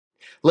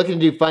Looking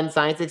to do fun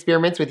science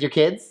experiments with your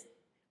kids?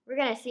 We're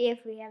gonna see if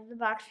we have the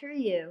box for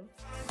you.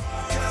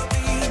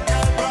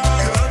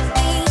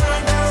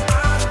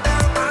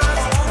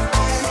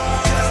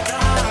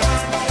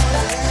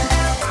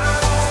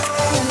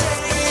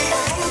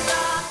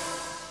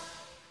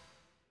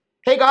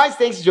 Hey guys,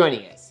 thanks for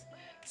joining us.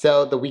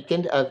 So the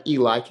weekend of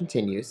Eli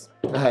continues.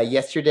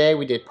 Yesterday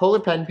we did Polar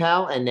Pen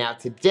Pal, and now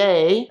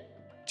today,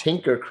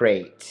 Tinker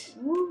Crate.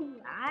 Ooh,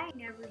 I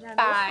never done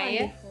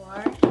this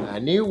one before. A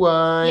new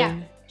one. Yeah,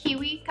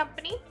 Kiwi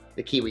company.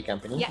 The Kiwi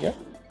company. Yeah. Yep.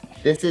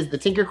 This is the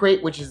Tinker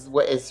Crate, which is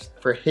what is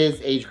for his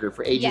age group,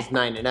 for ages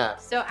 9 and up.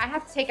 So I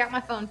have to take out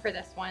my phone for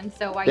this one.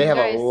 So while They you have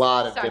guys a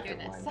lot of start doing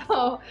different this,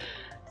 ones.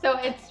 so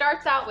it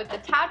starts out with the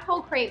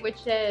Tadpole Crate,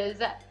 which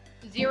is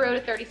 0 to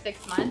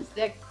 36 months.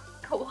 The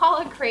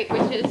Koala Crate,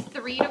 which is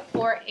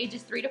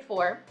ages 3 to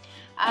 4.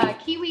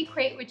 Kiwi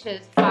Crate, which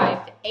is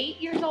 5 to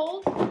 8 years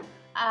old.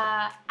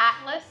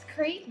 Atlas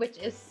Crate, which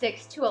is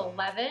 6 to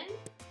 11.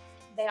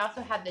 They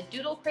also have the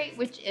Doodle Crate,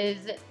 which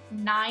is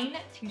 9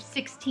 to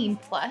 16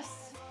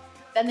 plus.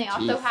 Then they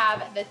also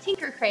have the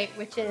Tinker Crate,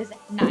 which is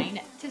 9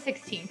 to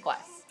 16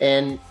 plus.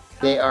 And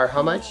they are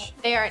how much?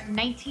 They are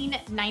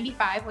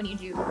 $19.95 when you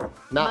do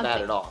Not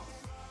bad at all.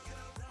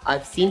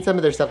 I've seen some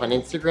of their stuff on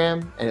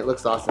Instagram, and it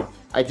looks awesome.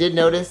 I did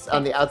notice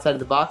on the outside of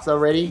the box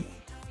already,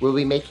 we'll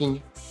be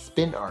making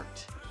spin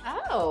art.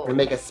 Oh. We're gonna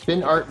make a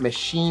spin art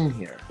machine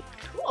here.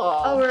 Cool.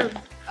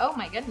 Oh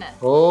my goodness.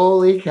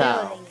 Holy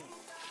cow. Building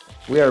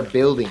it. We are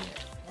building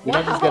it. We're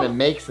not just Wow. gonna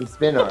make some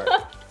spin art.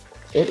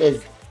 It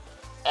is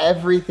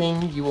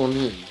everything you will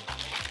need.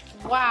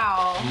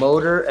 Wow.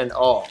 Motor and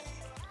all.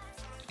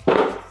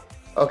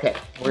 Okay,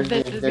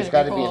 This is there's gonna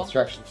got be to be cool.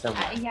 instructions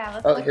somewhere. Yeah,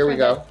 let's Oh, look here we for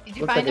go. this. Did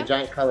you Looks find like a them?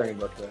 giant coloring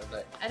book here,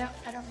 but I don't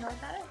know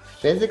what that is.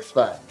 physics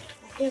fun.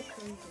 I feel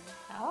crazy.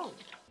 Oh.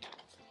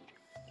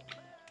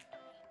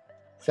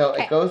 So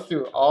Okay. it goes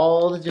through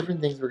all the different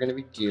things we're going to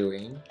be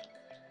doing.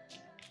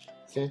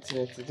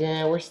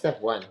 Where's step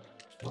 1?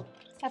 Step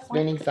 1.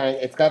 Spinning science.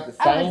 It's got the Oh, is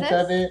science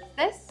this? of it.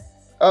 This?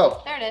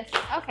 Oh, There it is.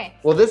 Okay.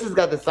 well, this has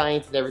got the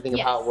science and everything of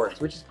how Yes. it works,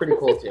 which is pretty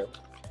cool too.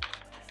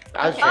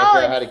 I was Okay. trying to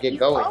figure out how to get you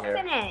going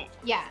open here. it.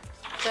 Yeah.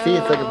 So, See,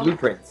 it's like a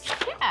blueprint.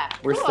 Yeah.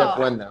 We're cool. step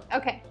 1 though.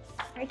 Okay.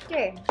 Right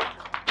there.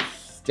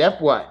 Step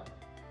 1.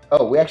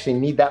 Oh, we actually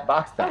need that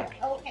box back.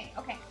 Okay.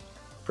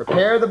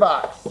 Prepare the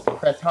box.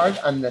 Press hard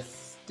on the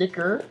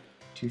sticker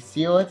to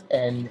seal it,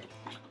 and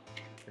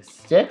the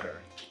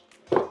sticker.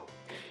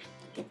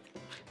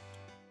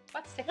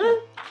 What's sticking?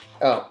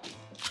 Oh,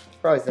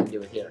 probably something to do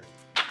with here.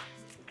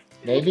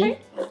 Maybe?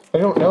 I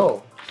don't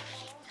know.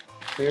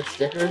 Clear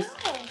stickers?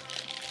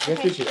 I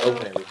guess we should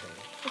open everything.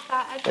 Put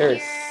that up There's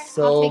here.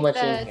 so I'll take much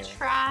the in here.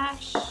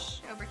 trash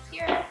over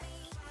here.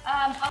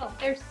 Oh,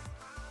 there's.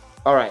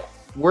 All right,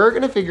 we're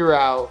gonna figure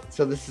out,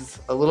 so this is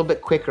a little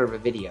bit quicker of a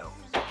video.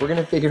 We're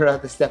gonna figure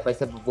out the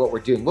step-by-step of what we're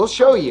doing. We'll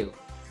show you,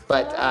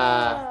 but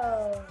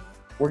Oh.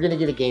 we're gonna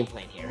get a game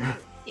plan here.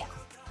 Yeah.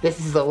 This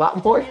is a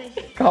lot more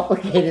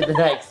complicated than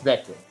I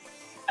expected.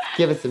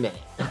 Give us a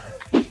minute.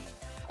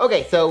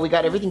 Okay, so we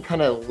got everything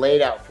kind of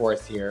laid out for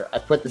us here. I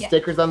put the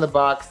stickers on the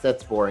box.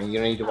 That's boring. You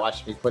don't need to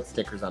watch me put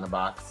stickers on a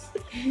box.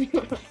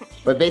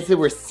 But basically,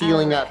 we're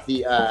sealing up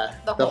the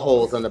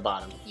holes on the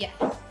bottom. Yes.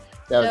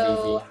 That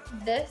was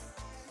easy.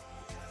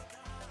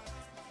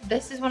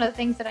 This is one of the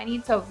things that I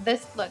need. So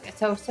this, look,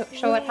 so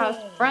show it how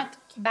front,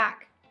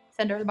 back,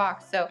 center of the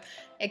box. So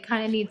it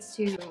kind of needs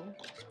to,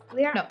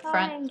 We aren't no,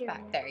 front, finding back.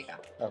 it. There you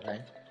go.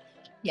 Okay.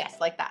 Yes,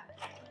 like that.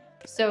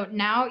 So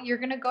now you're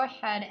gonna go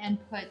ahead and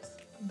put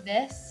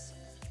this.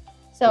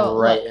 So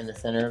Right look, in the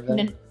center of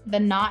them. the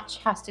notch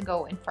has to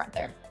go in front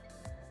there.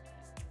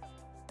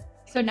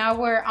 So now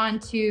we're on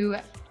to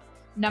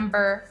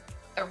number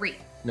 3.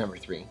 Number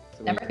 3.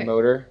 So Number we 3.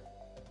 motor.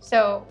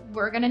 So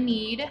we're gonna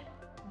need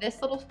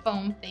this little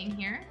foam thing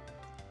here.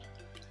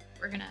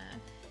 We're gonna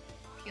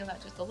peel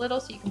that just a little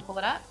so you can pull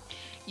it up.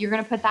 You're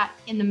gonna put that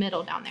in the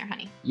middle down there,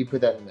 honey. You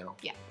put that in the middle.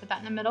 Yeah, put that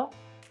in the middle.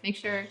 Make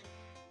sure.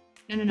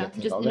 No, Can't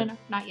take just all no, that? no,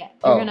 not yet.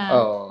 Oh, You're gonna.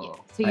 oh,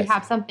 yeah, so you I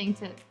have see. something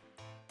to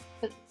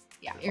put.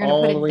 Yeah, you're gonna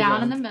All put the it way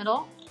down in down. the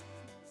middle.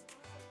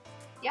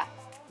 Yeah,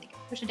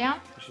 push it down.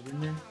 Push it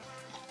in there.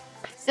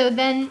 So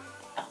then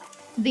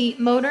the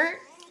motor,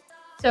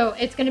 so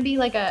it's going to be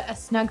like a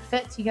snug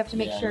fit, so you have to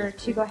make Yeah, sure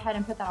that's to good. go ahead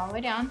and put that all the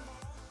way down.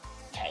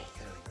 Okay.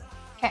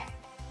 Okay,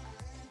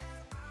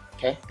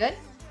 Okay. good?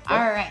 All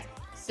right,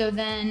 so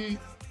then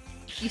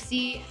you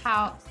see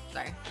how,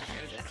 sorry,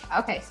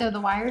 okay, so the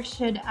wire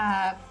should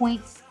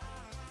point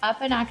up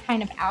and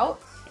kind of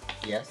out.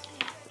 Yes.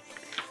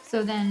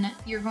 So then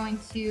you're going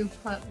to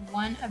put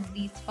one of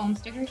these foam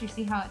stickers. You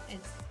see how it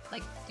is,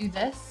 like, do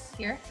this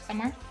here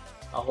somewhere?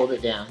 I'll hold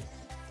it down.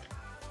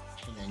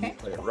 And then you Okay.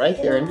 put it right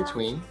there in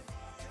between.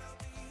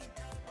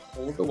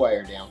 Hold the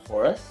wire down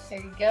for us. There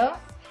you go.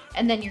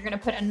 And then you're gonna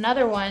put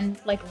another one,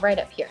 like, right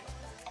up here.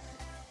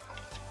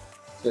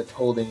 So it's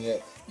holding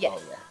it. Yes.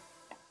 Oh,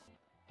 yeah.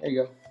 There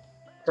you go.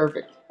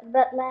 Perfect.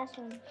 But last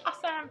one.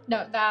 Awesome.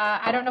 No,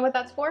 I don't know what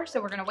that's for,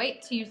 so we're gonna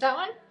wait to use that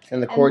one.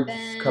 And the cords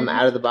then- come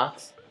out of the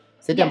box?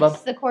 Sit down,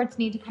 bub. The cords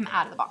need to come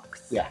out of the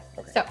box. Yeah.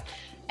 Okay. So,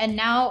 and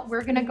now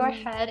we're gonna go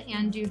ahead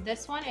and do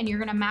this one, and you're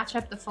gonna match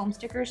up the foam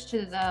stickers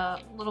to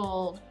the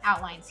little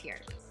outlines here.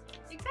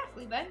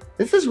 Exactly, bud.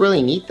 This is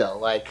really neat though.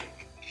 Like,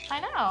 I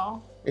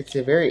know. it's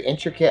a very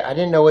intricate. I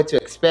didn't know what to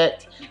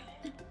expect.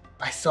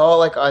 I saw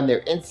like on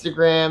their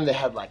Instagram they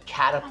had like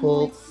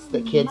catapults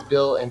that kids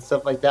built and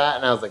stuff like that,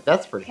 and I was like,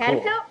 that's pretty cool.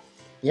 Catapult?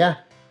 Yeah,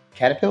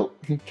 catapult,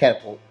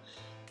 catapult.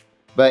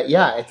 But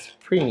yeah, it's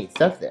pretty neat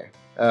stuff there.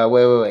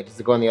 Wait. Does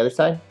it go on the other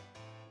side?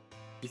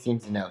 He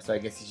seems to know, so I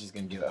guess he's just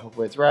gonna do it.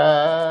 Hopefully it's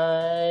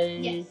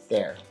right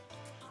there.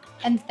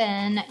 And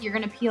then you're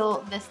gonna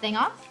peel this thing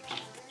off.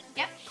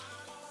 Yep.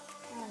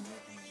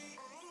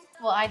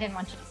 Well, I didn't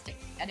want you to stick.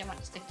 I didn't want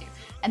you to stick to.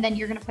 And then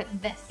you're gonna put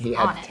this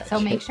on it. So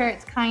make sure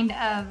it's kind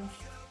of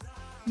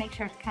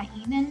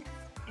even,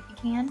 if you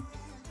can.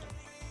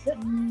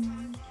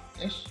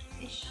 Ish.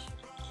 I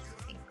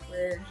think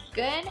we're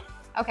good.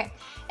 Okay.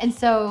 And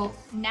so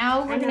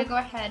now we're gonna go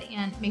ahead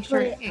and make sure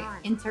it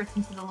inserts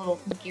into the little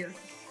gear.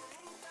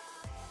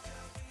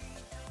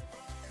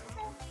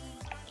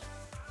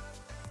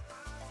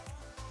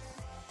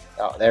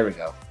 Oh, there we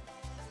go.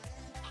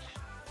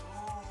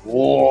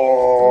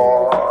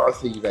 Whoa!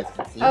 So you guys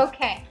can see.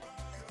 Okay.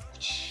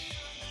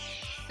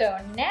 So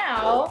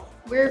now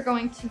we're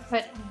going to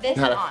put this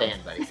on. Not a fan,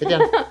 buddy. Sit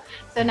down.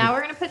 So now we're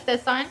gonna put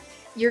this on.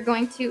 You're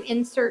going to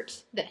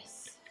insert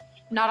this.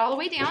 Not all the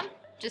way down,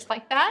 just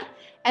like that.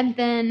 And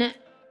then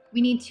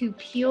we need to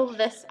peel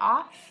this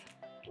off.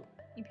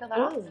 You peel that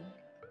off?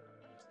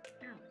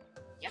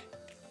 Yep.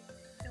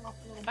 Peel off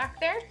a little back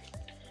there.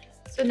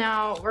 So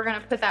now we're gonna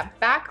put that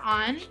back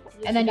on,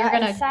 and then you're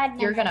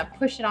gonna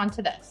push it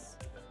onto this.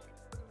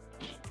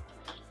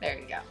 There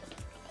you go.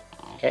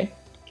 Okay.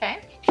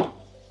 Okay.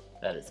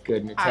 That is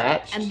good and All right.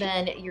 attached. And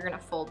then you're gonna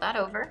fold that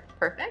over.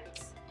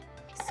 Perfect.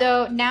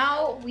 So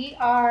now we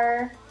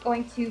are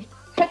going to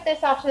put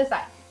this off to the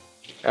side.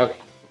 Okay.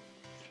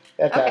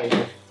 That's out of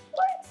here.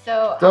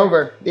 So It's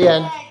over. The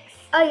end.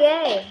 Oh,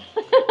 yay.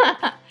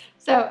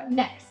 So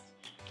next,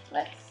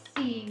 let's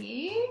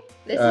see.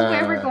 This is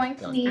where we're going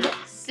to need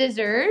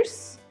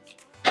scissors.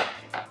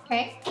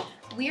 Okay.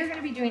 We are going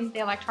to be doing the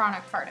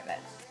electronic part of it.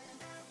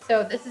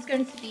 So this is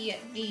going to be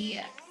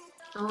the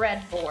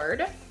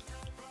breadboard.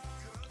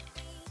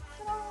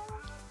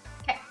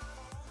 Okay.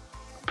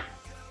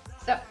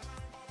 So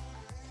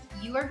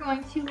you are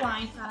going to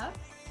line up.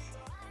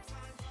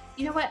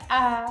 You know what?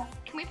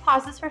 Can we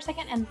pause this for a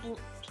second and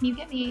can you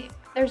get me?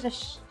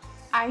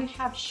 I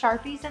have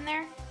Sharpies in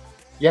there.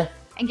 Yeah.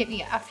 And get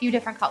me a few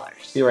different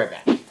colors. Be right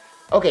back.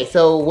 Okay,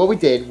 so what we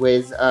did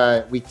was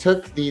we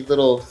took the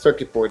little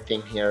circuit board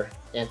thing here,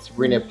 and so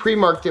we're gonna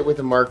pre-marked it with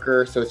a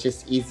marker, so it's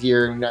just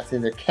easier. We're not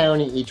sitting there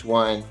counting each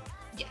one.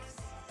 Yes.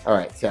 All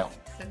right, so.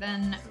 So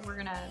then we're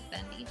gonna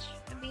bend each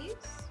of these,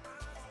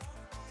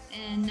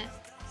 and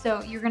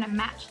so you're gonna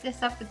match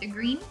this up with the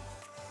green.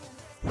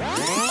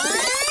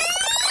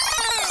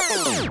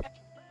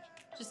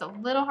 Just a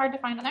little hard to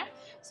find on there.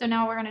 So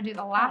now we're gonna do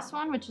the last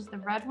one, which is the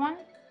red one.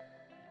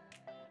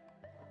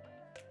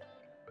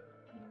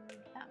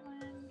 That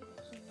one.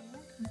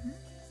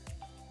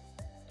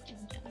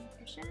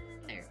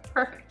 There,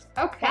 perfect.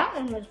 Okay. That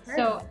one was perfect.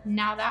 So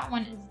now that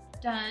one is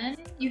done.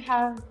 You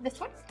have this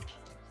one.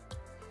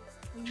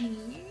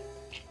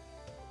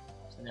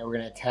 So now we're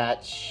gonna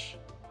attach.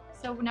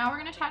 So now we're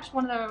gonna attach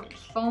one of the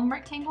foam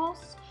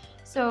rectangles.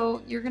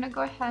 So you're gonna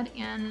go ahead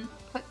and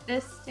put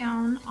this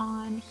down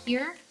on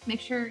here. Make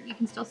sure you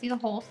can still see the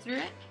holes through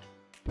it.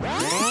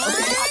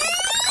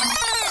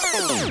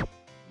 You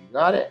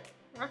got it.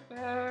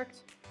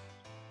 Perfect.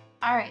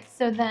 All right,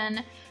 so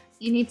then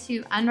you need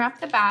to unwrap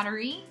the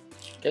battery.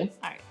 Okay.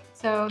 All right,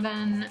 so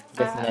then.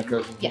 Guessing that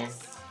goes in here.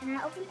 Yes. Can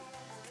I open it?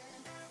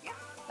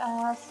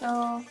 Yeah.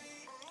 So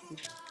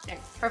there,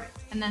 perfect.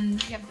 And then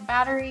you have the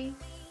battery,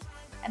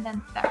 and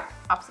then that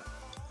pops up.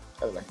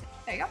 Other way.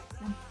 There you go.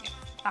 Then, yeah,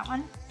 that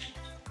one.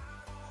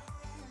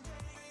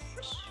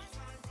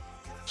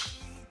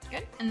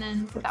 Good. And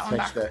then put that one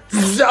back.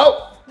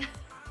 So.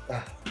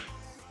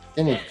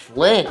 Didn't even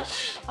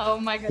flinch. Oh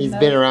my goodness. He's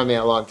been around me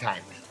a long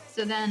time.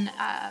 So then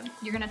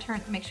you're gonna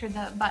make sure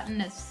the button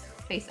is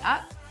face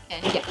up,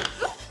 and yeah.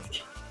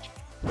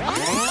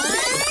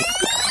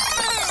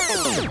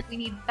 We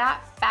need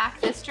that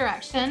back this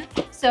direction.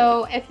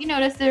 So if you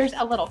notice, there's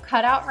a little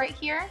cutout right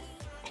here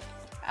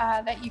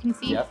that you can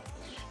see. Yep.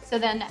 So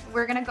then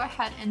we're gonna go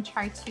ahead and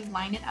try to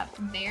line it up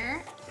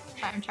there.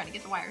 I'm trying to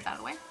get the wires out of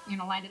the way. You're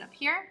gonna line it up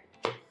here.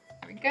 There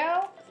we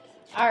go.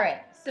 All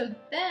right. So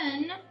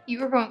then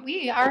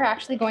we are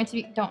actually going to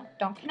be,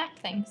 don't connect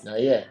things.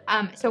 Not yet.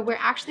 So we're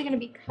actually going to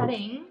be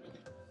cutting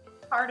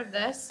part of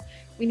this.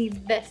 We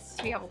need this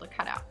to be able to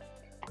cut out.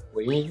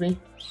 What do you need me?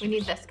 We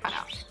need this cut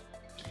out.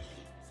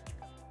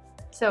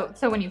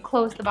 So when you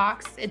close the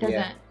box, it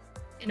doesn't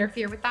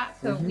interfere with that.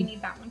 So we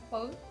need that one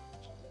closed.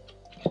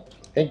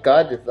 Thank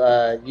God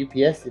that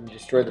UPS didn't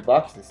destroy the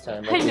box this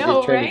time. Like I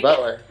know, Trini right?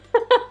 Butler.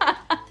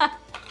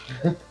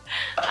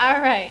 All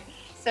right.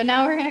 So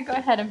now we're going to go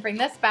ahead and bring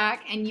this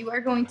back, and you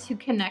are going to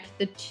connect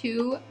the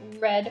two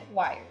red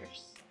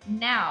wires.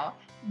 Now,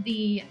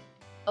 the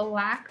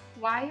black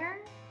wire,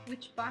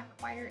 which black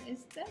wire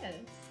is this?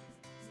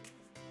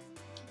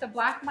 The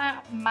black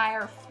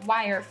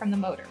wire from the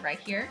motor right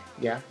here.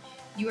 Yeah.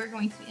 You are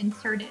going to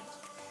insert it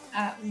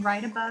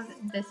right above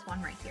this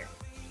one right here.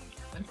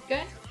 Looks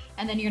good.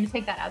 And then you're going to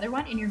take that other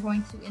one and you're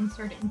going to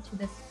insert it into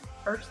this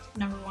first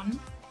number one.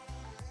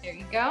 There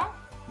you go.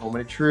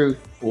 Moment of truth.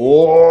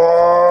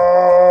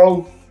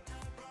 Whoa!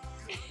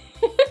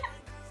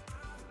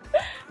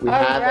 We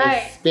have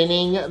a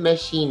spinning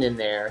machine in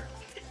there.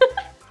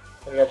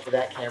 Put it up to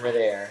that camera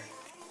there.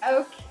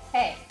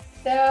 Okay,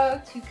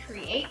 so to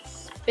create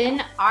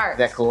spin art. Is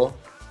that cool?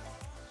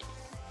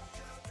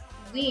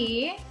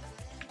 We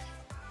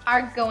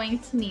are going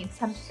to need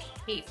some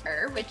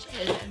paper, which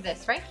is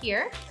this right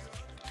here.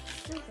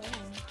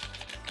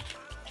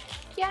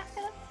 Yeah,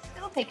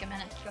 it'll take a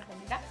minute to go ahead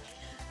and do that.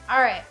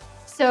 All right,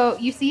 so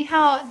you see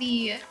how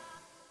the,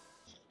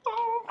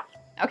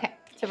 okay,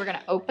 so we're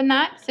gonna open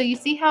that. So you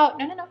see how,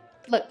 no.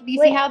 Look, do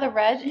you see how the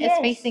red is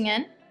facing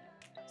in?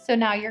 So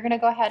now you're gonna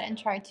go ahead and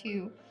try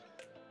to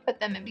put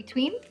them in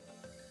between.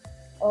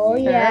 Oh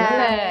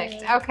yeah.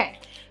 Perfect, okay.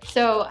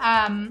 So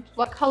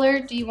what color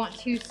do you want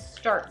to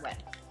start with?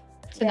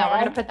 So now we're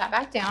gonna put that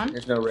back down.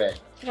 There's no red.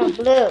 No,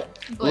 blue.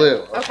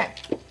 Blue. Okay.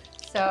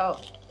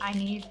 So I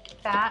need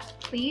that,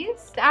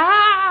 please.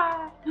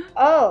 Ah!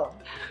 Oh.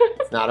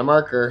 It's not a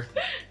marker.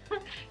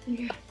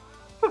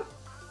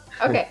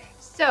 Okay,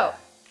 so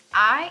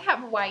I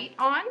have white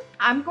on.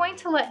 I'm going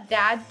to let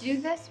Dad do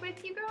this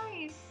with you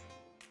guys.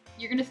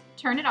 You're gonna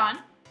turn it on.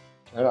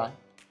 Turn it on.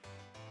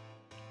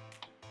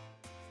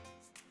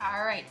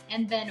 All right,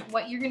 and then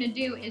what you're gonna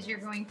do is you're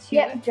going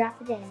to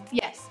drop it in.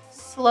 Yes,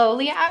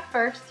 slowly at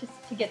first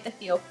to get the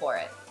feel for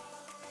it.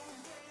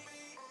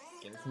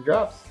 Give it some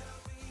drops.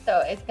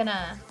 So it's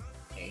gonna,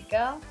 there you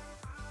go.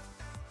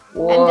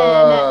 Whoa. And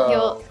then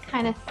you'll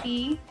kind of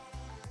see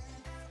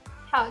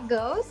how it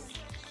goes.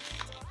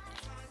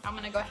 I'm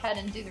gonna go ahead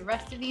and do the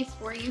rest of these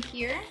for you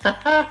here.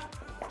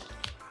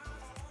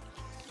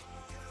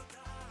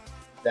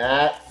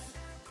 That's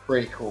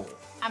pretty cool.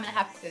 I'm gonna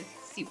have to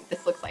see what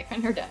this looks like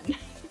when you're done.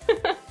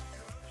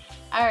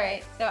 All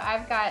right, so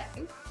I've got,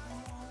 oops,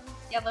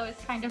 yellow is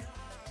kind of.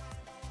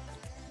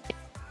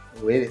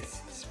 Oh, it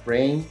is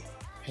spraying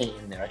paint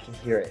in there. I can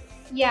hear it.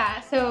 Yeah,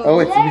 so. Oh,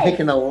 it's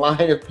making a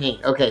line of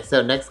paint. Okay,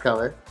 so next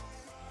color.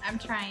 I'm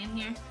trying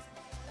here.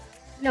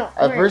 No.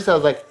 At first I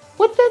was like,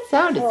 what's that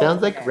sound? It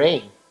sounds like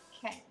rain.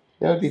 Okay.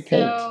 That would be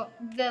paint. So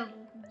the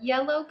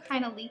yellow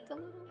kind of leaked a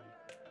little.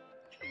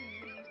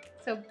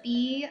 So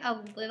be a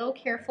little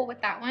careful with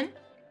that one.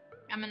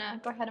 I'm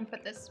gonna go ahead and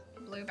put this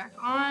blue back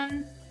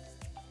on.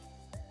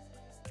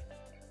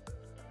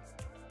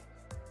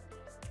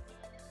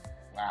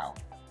 Wow.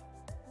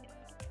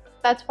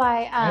 That's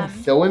why I'm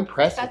so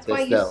impressed with that's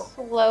why this you though.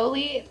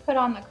 slowly put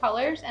on the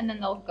colors and then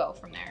they'll go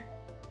from there.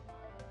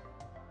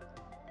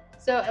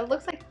 So it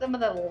looks like some of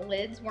the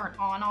lids weren't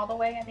on all the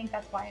way. I think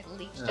that's why it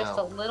leaked just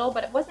a little,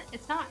 but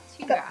it's not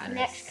too bad.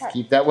 Next cut.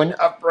 Keep that one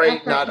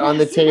upright, not on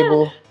the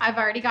table. I've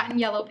already gotten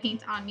yellow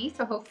paint on me,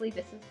 so hopefully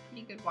this is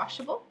pretty good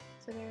washable.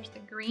 So there's the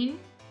green.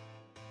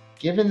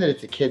 Given that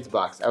it's a kid's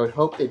box, I would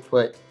hope they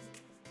put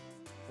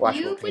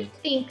washable You paint. would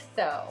think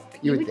so,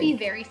 but You you would would be think.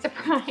 very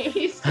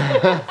surprised.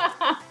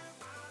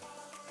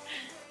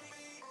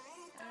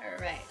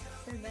 Alright,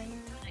 so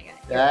then I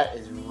got That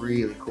is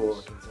really cool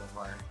looking so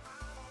far.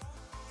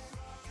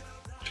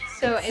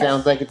 So It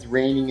sounds like it's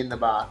raining in the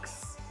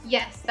box.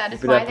 yes, that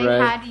is Keep it why they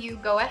upright. had you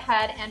go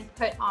ahead and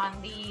put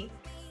on the.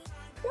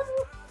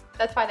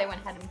 That's why they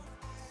went ahead and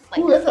like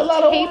Ooh, that's a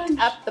lot of taped orange.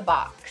 up the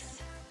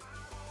box.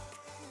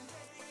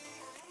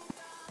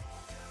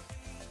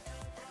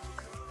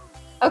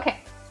 Okay,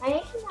 I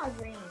need some more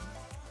green.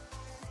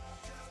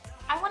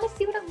 I want to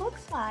see what it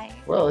looks like.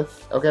 Well,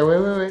 it's okay.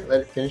 Wait.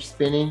 Let it finish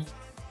spinning.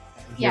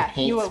 Yeah,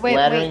 paint you wait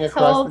splattering till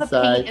across the the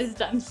sides. paint is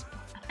done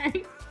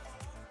splattering.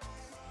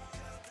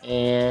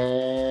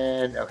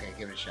 And okay,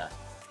 give it a shot.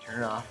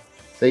 Turn it off.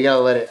 So you gotta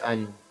let it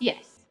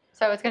Yes.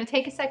 So it's going to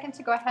take a second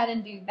to go ahead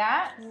and do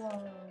that.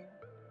 Whoa.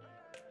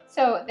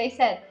 So they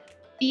said,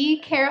 be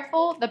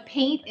careful. The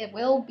paint, it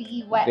will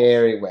be wet.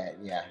 very wet.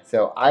 Yeah.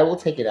 So I will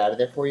take it out of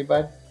there for you,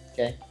 bud.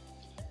 Okay.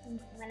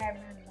 Whenever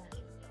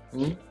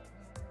I'm done.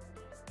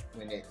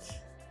 When it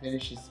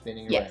finishes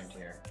spinning Yes. around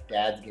here,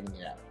 Dad's getting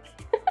it out.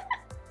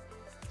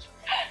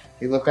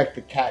 You look like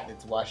the cat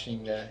that's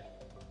washing the.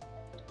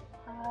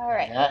 All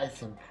right. That is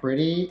some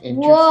pretty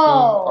interesting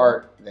Whoa.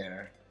 art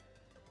there.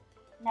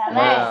 Now Wow.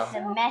 that's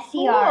some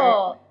messy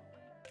art.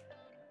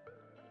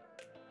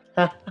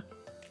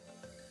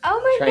 Oh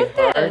my Trying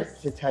hard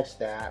goodness. to touch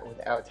that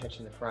without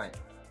touching the front.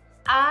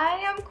 I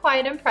am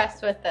quite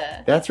impressed with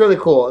this. That's really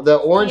cool. The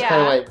orange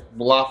kind Yeah. of like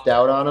blopped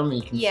out on him.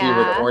 You can see where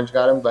the Yeah. orange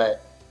got him,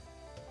 but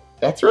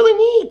that's really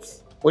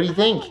neat. What do you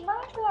think? I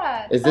love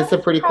that. Is this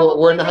That a pretty cool?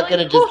 probably We're not really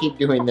gonna cool. just keep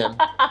doing them.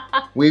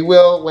 We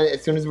will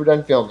as soon as we're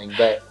done filming.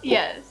 But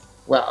Yes.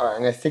 well, all right,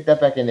 I'm gonna stick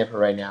that back in there for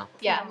right now.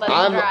 Yeah, let it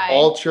I'm dry.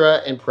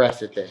 ultra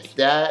impressed with this.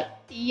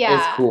 That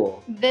Yeah. is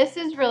cool. This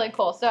is really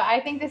cool. So I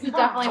think this is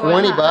definitely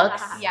 20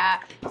 bucks? Yeah.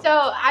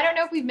 So I don't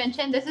know if we've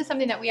mentioned, this is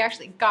something that we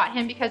actually got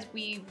him because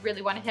we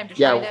really wanted him to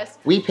try this.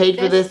 We paid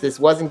for this. This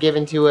wasn't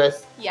given to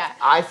us. Yeah.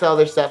 I saw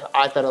their stuff.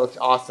 I thought it looked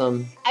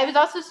awesome. I was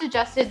also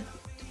suggested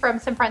from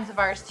some friends of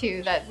ours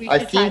too that we should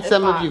I've seen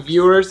some of you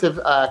viewers have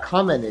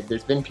commented.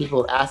 There's been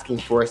people asking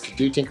for us to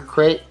do Tinker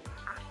Crate.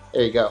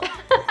 There you go.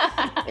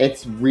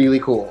 It's really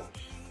cool.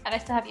 And I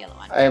still have the yellow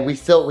one. And we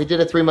did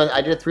a 3-month,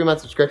 I did a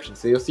 3-month subscription,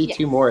 so you'll see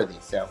 2 more of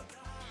these, so.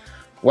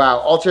 Wow,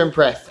 ultra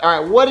impressed. All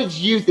right, what did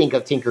you think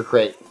of Tinker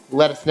Crate?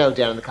 Let us know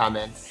down in the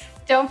comments.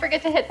 Don't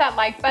forget to hit that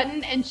like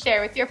button and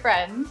share with your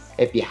friends.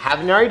 If you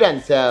haven't already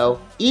done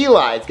so,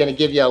 Eli is gonna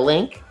give you a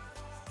link.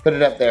 Put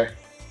it up there.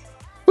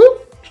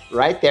 Whoop,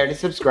 right there to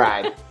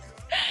subscribe.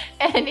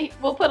 And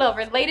we'll put a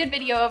related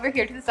video over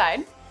here to the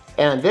side.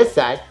 And on this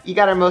side, you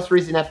got our most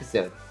recent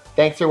episode.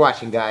 Thanks for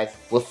watching, guys.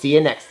 We'll see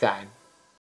you next time.